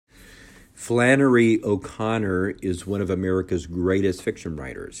Flannery O'Connor is one of America's greatest fiction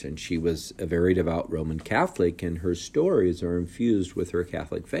writers, and she was a very devout Roman Catholic, and her stories are infused with her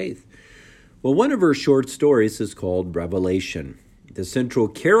Catholic faith. Well, one of her short stories is called Revelation. The central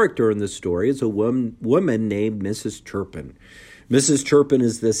character in the story is a woman named Mrs. Turpin. Mrs. Turpin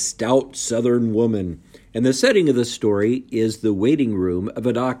is this stout Southern woman, and the setting of the story is the waiting room of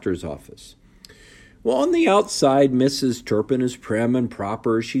a doctor's office. Well, on the outside, Mrs. Turpin is prim and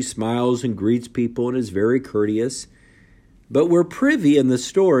proper. She smiles and greets people and is very courteous. But we're privy in the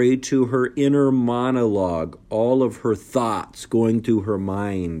story to her inner monologue, all of her thoughts going through her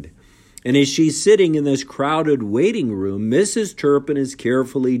mind. And as she's sitting in this crowded waiting room, Mrs. Turpin is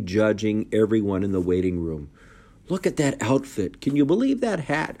carefully judging everyone in the waiting room. Look at that outfit. Can you believe that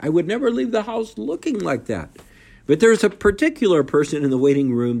hat? I would never leave the house looking like that. But there's a particular person in the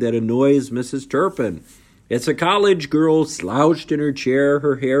waiting room that annoys Mrs. Turpin. It's a college girl slouched in her chair,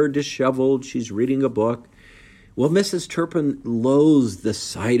 her hair disheveled. She's reading a book. Well, Mrs. Turpin loathes the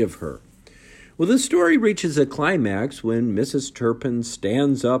sight of her. Well, the story reaches a climax when Mrs. Turpin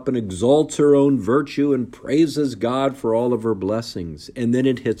stands up and exalts her own virtue and praises God for all of her blessings. And then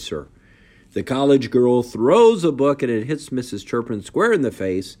it hits her. The college girl throws a book and it hits Mrs. Turpin square in the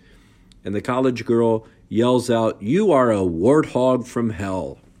face. And the college girl yells out, "You are a warthog from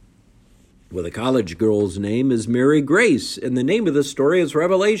hell." Well, the college girl's name is Mary Grace, and the name of the story is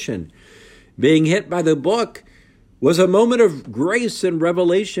Revelation. Being hit by the book was a moment of grace and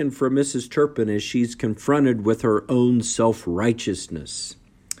revelation for Mrs. Turpin as she's confronted with her own self-righteousness.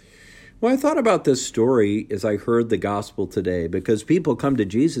 Well, I thought about this story as I heard the gospel today, because people come to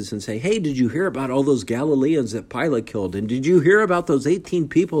Jesus and say, "Hey, did you hear about all those Galileans that Pilate killed? And did you hear about those 18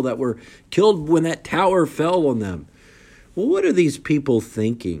 people that were killed when that tower fell on them?" Well, what are these people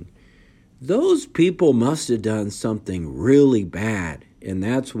thinking? Those people must have done something really bad, and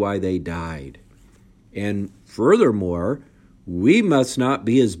that's why they died. And furthermore, we must not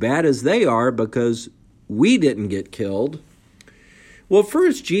be as bad as they are because we didn't get killed. Well,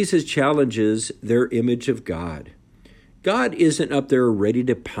 first, Jesus challenges their image of God. God isn't up there ready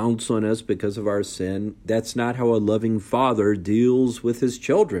to pounce on us because of our sin. That's not how a loving father deals with his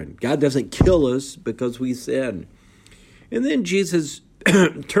children. God doesn't kill us because we sin. And then Jesus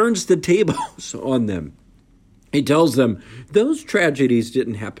turns the tables on them. He tells them those tragedies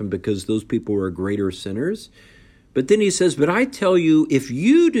didn't happen because those people were greater sinners. But then he says, "But I tell you, if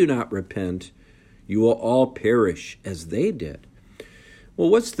you do not repent, you will all perish as they did." Well,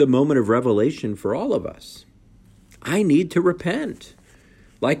 what's the moment of revelation for all of us? I need to repent.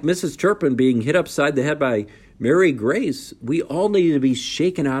 Like Mrs. Turpin being hit upside the head by Mary Grace, we all need to be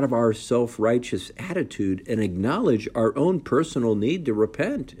shaken out of our self-righteous attitude and acknowledge our own personal need to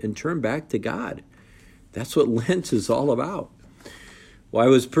repent and turn back to God. That's what Lent is all about. Well, I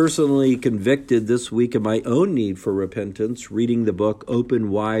was personally convicted this week of my own need for repentance, reading the book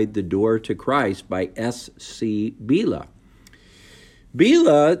Open Wide the Door to Christ by S.C. Bila.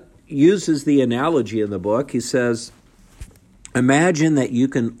 Bila uses the analogy in the book. He says, imagine that you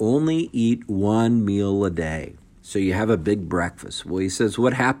can only eat one meal a day. So you have a big breakfast. Well, he says,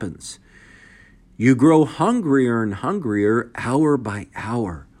 what happens? You grow hungrier and hungrier hour by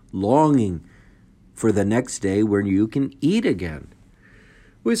hour, longing for the next day when you can eat again.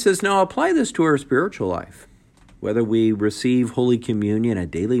 Well, he says, now apply this to our spiritual life. Whether we receive Holy Communion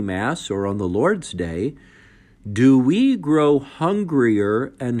at daily Mass or on the Lord's Day, do we grow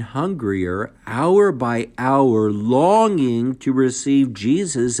hungrier and hungrier, hour by hour, longing to receive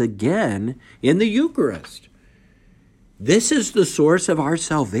Jesus again in the Eucharist? This is the source of our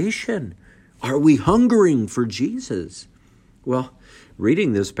salvation. Are we hungering for Jesus? Well,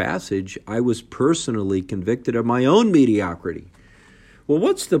 reading this passage, I was personally convicted of my own mediocrity. Well,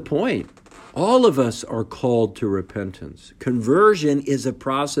 what's the point? All of us are called to repentance. Conversion is a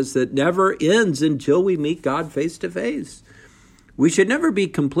process that never ends until we meet God face to face. We should never be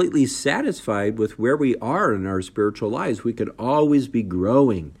completely satisfied with where we are in our spiritual lives. We could always be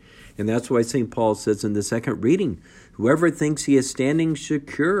growing. And that's why St. Paul says in the second reading, whoever thinks he is standing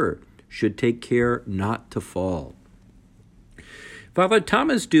secure should take care not to fall. Father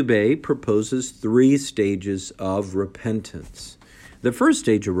Thomas Dubé proposes 3 stages of repentance. The first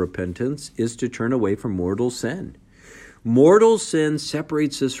stage of repentance is to turn away from mortal sin. Mortal sin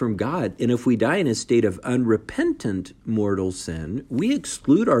separates us from God, and if we die in a state of unrepentant mortal sin, we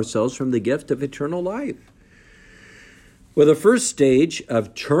exclude ourselves from the gift of eternal life. Well, the first stage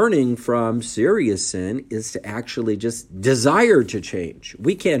of turning from serious sin is to actually just desire to change.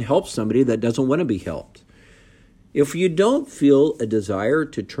 We can't help somebody that doesn't want to be helped. If you don't feel a desire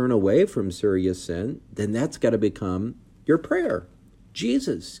to turn away from serious sin, then that's got to become your prayer.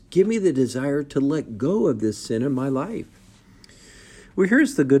 Jesus, give me the desire to let go of this sin in my life. Well,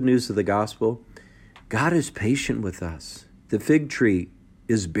 here's the good news of the gospel. God is patient with us. The fig tree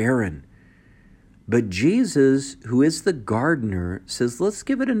is barren. But Jesus, who is the gardener, says, let's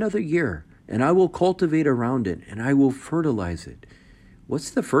give it another year, and I will cultivate around it, and I will fertilize it. What's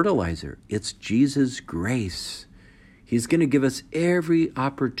the fertilizer? It's Jesus' grace. He's going to give us every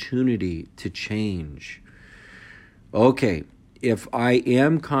opportunity to change. Okay, if I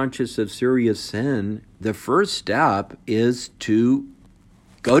am conscious of serious sin, the first step is to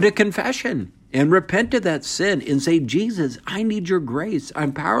go to confession and repent of that sin and say, Jesus, I need your grace.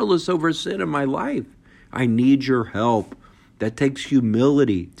 I'm powerless over sin in my life. I need your help. That takes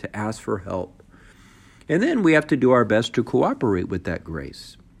humility to ask for help. And then we have to do our best to cooperate with that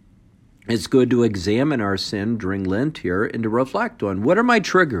grace. It's good to examine our sin during Lent here and to reflect on what are my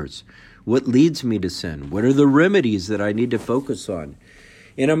triggers? What leads me to sin? What are the remedies that I need to focus on?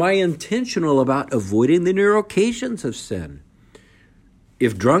 And am I intentional about avoiding the near occasions of sin?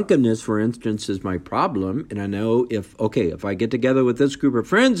 If drunkenness, for instance, is my problem, and I know if I get together with this group of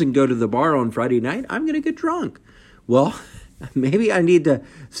friends and go to the bar on Friday night, I'm going to get drunk. Well, maybe I need to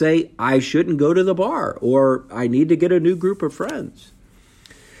say I shouldn't go to the bar, or I need to get a new group of friends.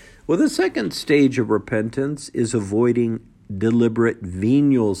 Well, the second stage of repentance is avoiding deliberate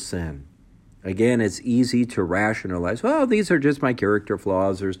venial sin. Again, it's easy to rationalize, well, these are just my character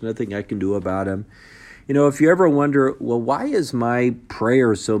flaws. There's nothing I can do about them. If you ever wonder, well, why is my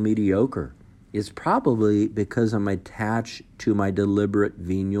prayer so mediocre? It's probably because I'm attached to my deliberate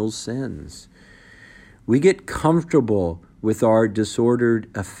venial sins. We get comfortable with our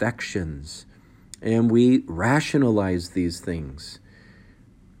disordered affections, and we rationalize these things.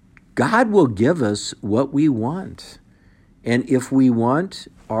 God will give us what we want. And if we want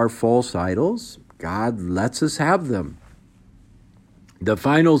our false idols, God lets us have them. The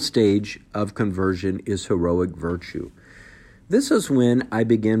final stage of conversion is heroic virtue. This is when I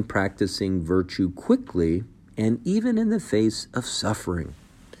begin practicing virtue quickly and even in the face of suffering.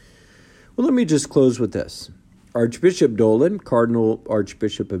 Well, let me just close with this. Archbishop Dolan, Cardinal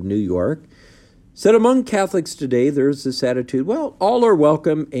Archbishop of New York, said among Catholics today there's this attitude, well, all are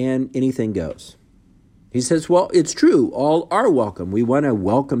welcome and anything goes. He says, well, it's true, all are welcome. We want to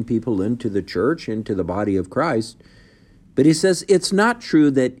welcome people into the church, into the body of Christ. But he says it's not true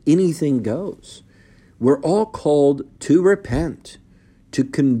that anything goes. We're all called to repent, to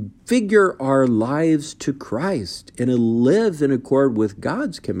configure our lives to Christ, and to live in accord with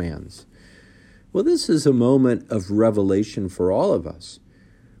God's commands. Well, this is a moment of revelation for all of us,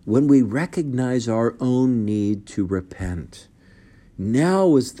 when we recognize our own need to repent.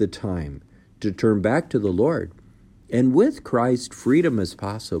 Now is the time to turn back to the Lord. And with Christ, freedom is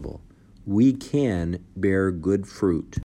possible. We can bear good fruit.